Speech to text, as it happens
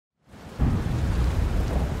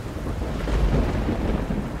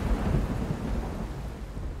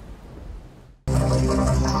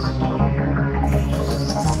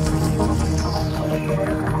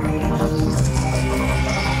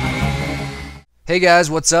Hey guys,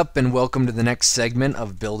 what's up, and welcome to the next segment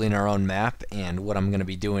of building our own map. And what I'm going to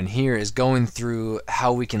be doing here is going through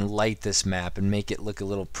how we can light this map and make it look a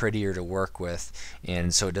little prettier to work with,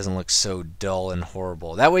 and so it doesn't look so dull and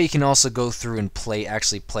horrible. That way you can also go through and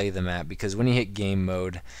actually play the map, because when you hit game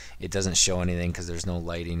mode it doesn't show anything because there's no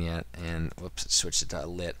lighting yet. And whoops, it switched it to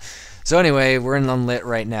lit. So anyway, we're in unlit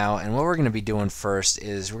right now, and what we're going to be doing first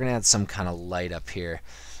is we're going to add some kind of light up here.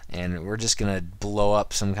 And we're just gonna blow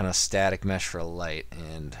up some kind of static mesh for a light.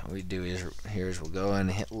 And what we do is we'll go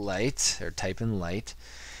and hit light, or type in light,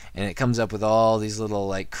 and it comes up with all these little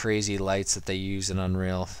like crazy lights that they use in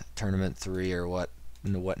Unreal Tournament 3 or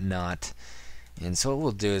whatnot. And so what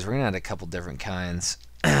we'll do is we're gonna add a couple different kinds.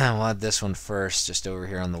 We'll add this one first, just over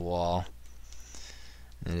here on the wall.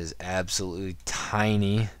 It is absolutely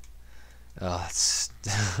tiny. Oh, it's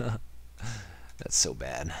that's so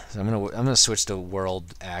bad. So I'm gonna switch to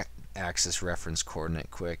world axis reference coordinate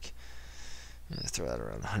quick. Throw that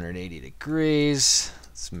around 180 degrees.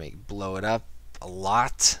 Let's blow it up a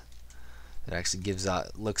lot. It actually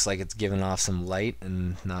looks like it's giving off some light,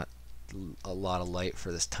 and not a lot of light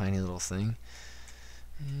for this tiny little thing.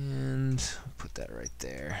 And put that right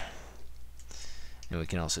there. And we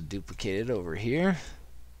can also duplicate it over here,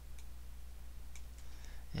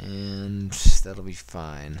 and that'll be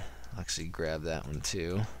fine. I'll actually grab that one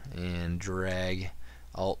too and drag,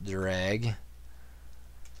 alt drag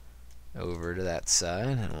over to that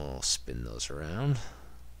side, and we'll spin those around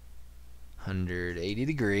 180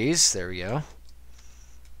 degrees. There we go.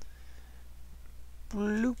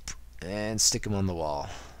 Bloop. And stick them on the wall.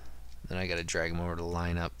 Then I gotta drag them over to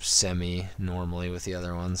line up semi-normally with the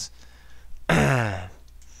other ones. So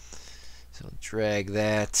drag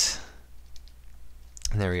that.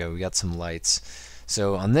 And there we go, we got some lights.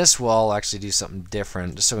 So on this wall, I'll actually do something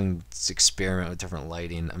different, just so we can experiment with different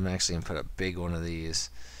lighting. I'm actually going to put a big one of these.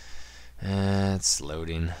 It's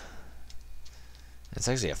loading. It's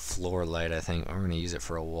actually a floor light, I think. We're going to use it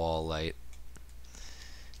for a wall light.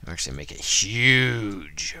 We'll actually make it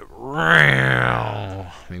huge.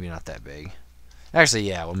 Maybe not that big. Actually,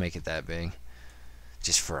 yeah, we'll make it that big,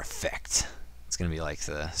 just for effect. It's going to be like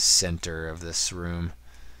the center of this room.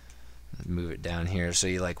 Move it down here so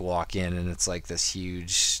you like walk in and it's like this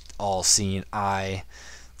huge all-seeing eye.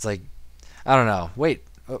 It's like, I don't know, wait,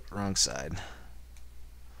 oh, wrong side.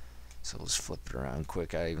 So we'll just flip it around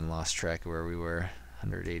quick. I even lost track of where we were.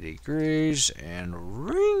 180 degrees and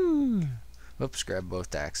ring. Whoops, grab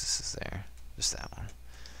both axes there, just that one.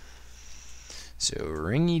 So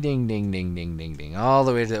ringy ding ding ding ding ding ding all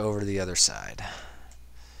the way over to the other side.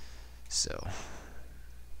 So,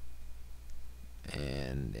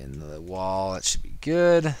 and in the wall, that should be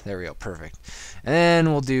good. There we go, perfect. And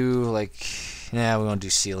then we'll do like, we won't do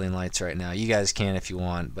ceiling lights right now. You guys can if you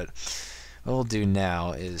want, but what we'll do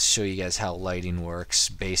now is show you guys how lighting works.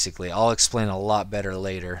 Basically, I'll explain a lot better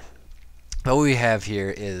later. What we have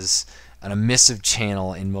here is an emissive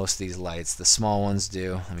channel in most of these lights. The small ones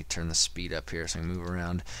do. Let me turn the speed up here so I can move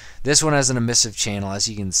around. This one has an emissive channel. As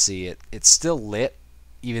you can see, it's still lit,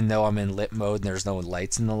 even though I'm in lit mode and there's no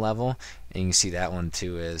lights in the level. And you can see that one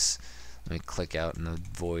too is, let me click out in the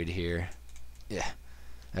void here. Yeah.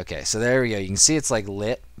 Okay, so there we go. You can see it's like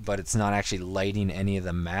lit, but it's not actually lighting any of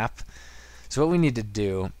the map. So what we need to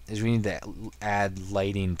do is we need to add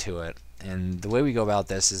lighting to it. And the way we go about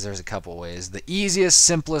this is there's a couple ways. The easiest,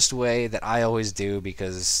 simplest way that I always do,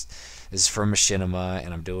 because this is from Machinima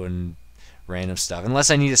and I'm doing random stuff, unless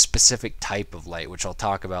I need a specific type of light, which I'll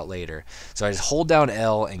talk about later. So I just hold down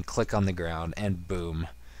L and click on the ground, and boom,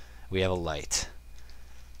 we have a light.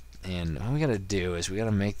 And what we gotta do is we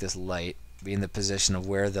gotta make this light be in the position of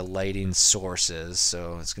where the lighting source is.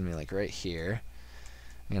 So it's gonna be like right here.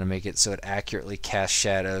 I'm gonna make it so it accurately casts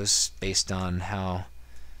shadows based on how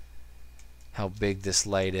big this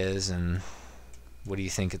light is and what do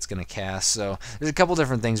you think it's going to cast. So there's a couple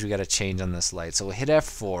different things we got to change on this light. So we'll hit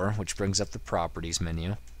F4, which brings up the properties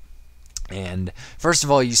menu. And first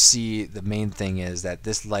of all, you see the main thing is that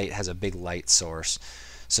this light has a big light source.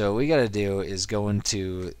 So what we got to do is go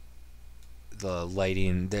into the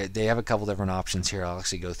lighting. They have a couple different options here. I'll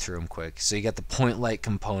actually go through them quick. So you got the point light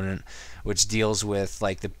component, which deals with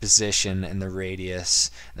like the position and the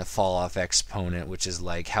radius, and the fall off exponent, which is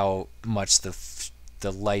like how much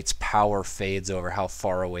the light's power fades over how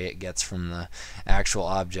far away it gets from the actual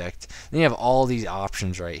object. Then you have all these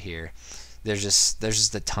options right here. There's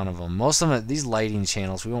just a ton of them. Most of them, these lighting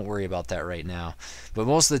channels, we won't worry about that right now. But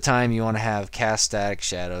most of the time you want to have cast static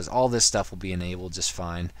shadows. All this stuff will be enabled just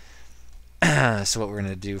fine. So what we're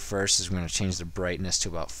going to do first is we're going to change the brightness to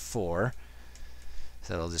about 4.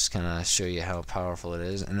 So that'll just kind of show you how powerful it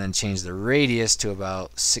is. And then change the radius to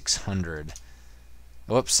about 600.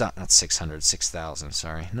 Whoops, not 600, 6,000,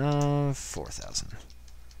 sorry. No, 4,000.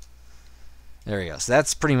 There we go. So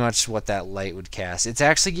that's pretty much what that light would cast. It's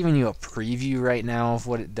actually giving you a preview right now of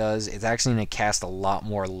what it does. It's actually going to cast a lot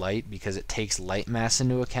more light because it takes light mass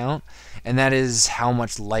into account. And that is how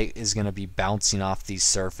much light is going to be bouncing off these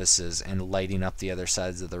surfaces and lighting up the other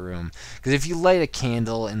sides of the room. Because if you light a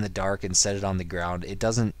candle in the dark and set it on the ground, it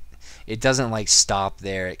doesn't like stop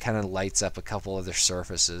there. It kind of lights up a couple other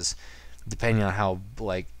surfaces depending on how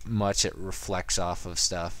like much it reflects off of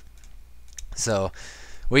stuff. So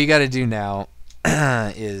what you got to do now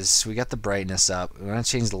is we got the brightness up. We're going to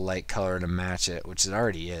change the light color to match it, which it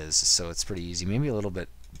already is, so it's pretty easy. Maybe a little bit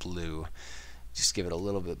blue. Just give it a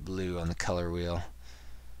little bit blue on the color wheel.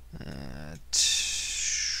 That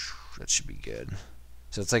should be good.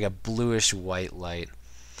 So it's like a bluish white light.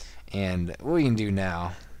 And what we can do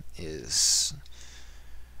now is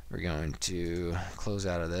we're going to close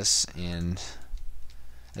out of this, and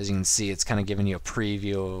as you can see, it's kind of giving you a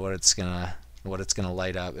preview of what it's gonna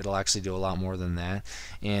light up. It'll actually do a lot more than that.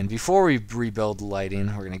 And before we rebuild the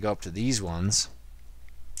lighting, we're gonna go up to these ones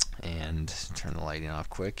and turn the lighting off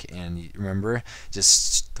quick. And remember,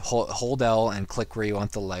 just hold L and click where you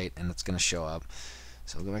want the light, and it's gonna show up.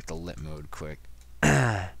 So we'll go back to lit mode quick.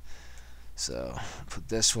 So put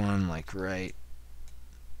this one like right,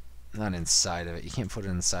 not inside of it. You can't put it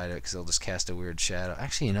inside of it because it'll just cast a weird shadow.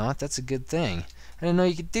 Actually, you know what? That's a good thing. I didn't know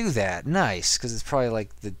you could do that. Nice, because it's probably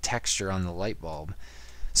like the texture on the light bulb.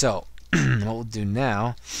 So what we'll do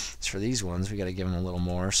now is for these ones, we got to give them a little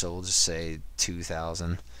more. So we'll just say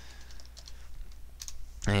 2,000.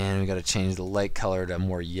 And we got to change the light color to a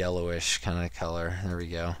more yellowish kind of color. There we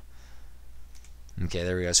go. Okay,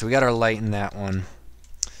 there we go. So we got our light in that one.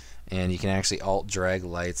 And you can actually alt drag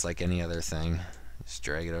lights like any other thing. Just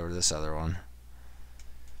drag it over to this other one.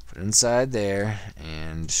 Put it inside there,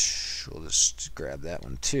 and we'll just grab that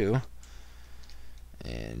one too.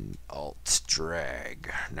 And alt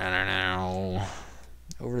drag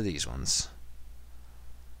over to these ones.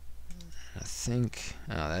 I think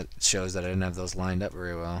that shows that I didn't have those lined up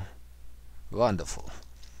very well. Wonderful.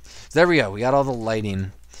 So there we go. We got all the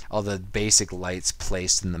lighting, all the basic lights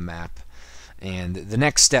placed in the map. And the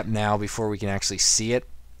next step now, before we can actually see it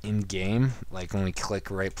in game, like when we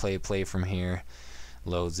click right play from here,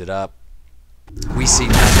 loads it up, we see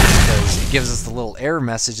nothing because it gives us the little error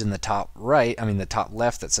message in the top right, the top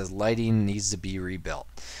left, that says lighting needs to be rebuilt.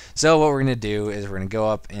 So what we're going to do is we're going to go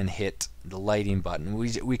up and hit the lighting button.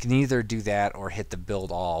 We can either do that or hit the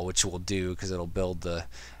build all, which we'll do because it'll build the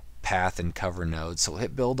path and cover nodes. So we'll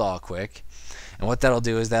hit build all quick. And what that'll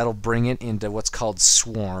do is that'll bring it into what's called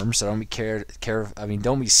Swarm. So don't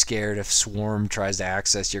be scared if Swarm tries to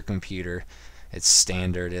access your computer. It's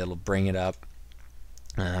standard. It'll bring it up.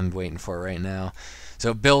 I'm waiting for it right now.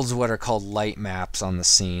 So it builds what are called light maps on the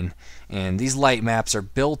scene. And these light maps are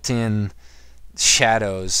built-in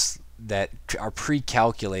shadows that are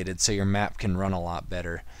pre-calculated so your map can run a lot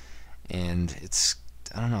better. And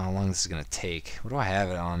I don't know how long this is going to take. What do I have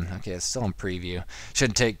it on? Okay, it's still in preview.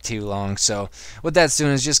 Shouldn't take too long. So what that's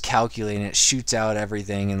doing is just calculating. It shoots out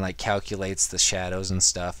everything and like calculates the shadows and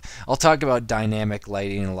stuff. I'll talk about dynamic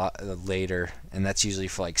lighting a lot later, and that's usually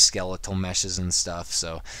for like skeletal meshes and stuff,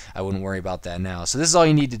 so I wouldn't worry about that now. So this is all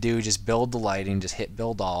you need to do. Just build the lighting. Just hit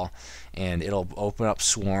build all, and it'll open up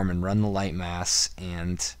Swarm and run the light mass,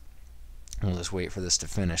 and we'll just wait for this to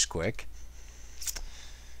finish quick.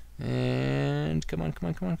 And come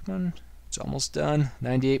on. It's almost done.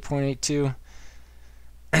 98.82.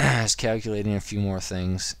 It's calculating a few more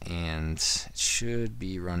things, and it should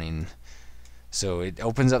be running. So it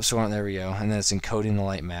opens up Swarm, there we go, and then it's encoding the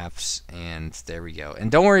light maps, and there we go.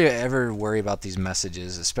 And don't ever worry about these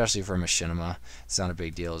messages, especially for Machinima. It's not a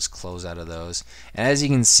big deal. Just close out of those. And as you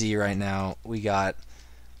can see right now, we got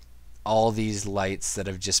all these lights that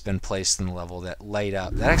have just been placed in the level that light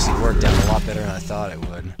up. That actually worked out a lot better than I thought it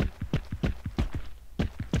would.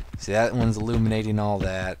 See, that one's illuminating all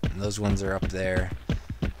that, and those ones are up there,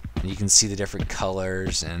 and you can see the different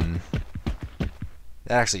colors, and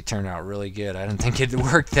that actually turned out really good. I didn't think it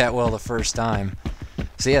worked that well the first time.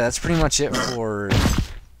 So yeah, that's pretty much it for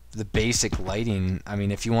the basic lighting.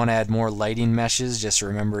 If you want to add more lighting meshes, just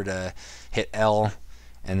remember to hit L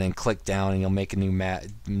and then click down, and you'll make a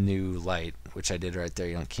new light. which I did right there.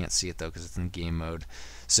 You can't see it though because it's in game mode.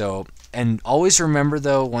 So, and always remember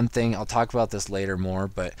though, one thing, I'll talk about this later more,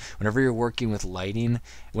 but whenever you're working with lighting,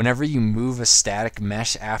 whenever you move a static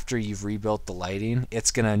mesh after you've rebuilt the lighting,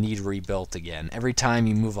 it's going to need rebuilt again. Every time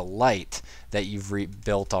you move a light that you've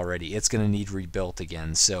rebuilt already, it's going to need rebuilt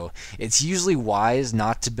again. So it's usually wise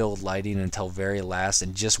not to build lighting until very last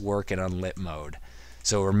and just work in unlit mode.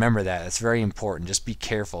 So remember that. It's very important. Just be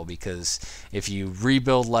careful, because if you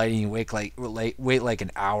rebuild lighting, you wait like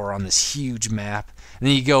an hour on this huge map, and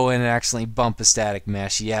then you go in and accidentally bump a static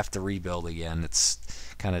mesh, you have to rebuild again. It's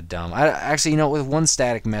kind of dumb. Actually, with one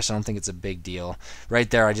static mesh, I don't think it's a big deal. Right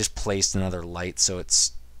there, I just placed another light, so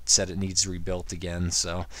it's said it needs rebuilt again.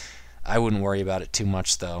 So I wouldn't worry about it too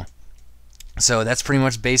much, though. So that's pretty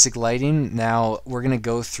much basic lighting. Now we're going to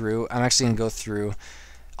go through, I'm actually going to go through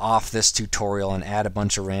off this tutorial and add a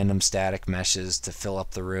bunch of random static meshes to fill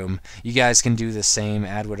up the room. You guys can do the same,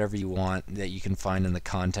 add whatever you want that you can find in the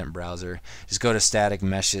content browser. Just go to static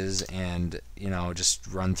meshes and just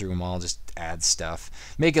run through them all, just add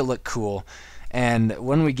stuff, make it look cool. And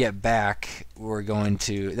when we get back, we're going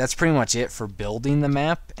to, that's pretty much it for building the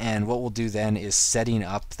map, and what we'll do then is setting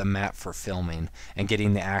up the map for filming and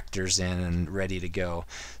getting the actors in and ready to go.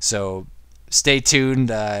 So stay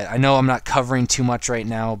tuned. I know I'm not covering too much right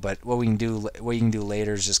now, but what you can do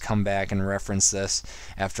later is just come back and reference this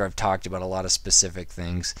after I've talked about a lot of specific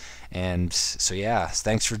things. And so yeah,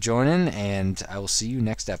 thanks for joining, and I will see you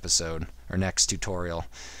next episode or next tutorial,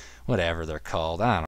 whatever they're called. I don't know.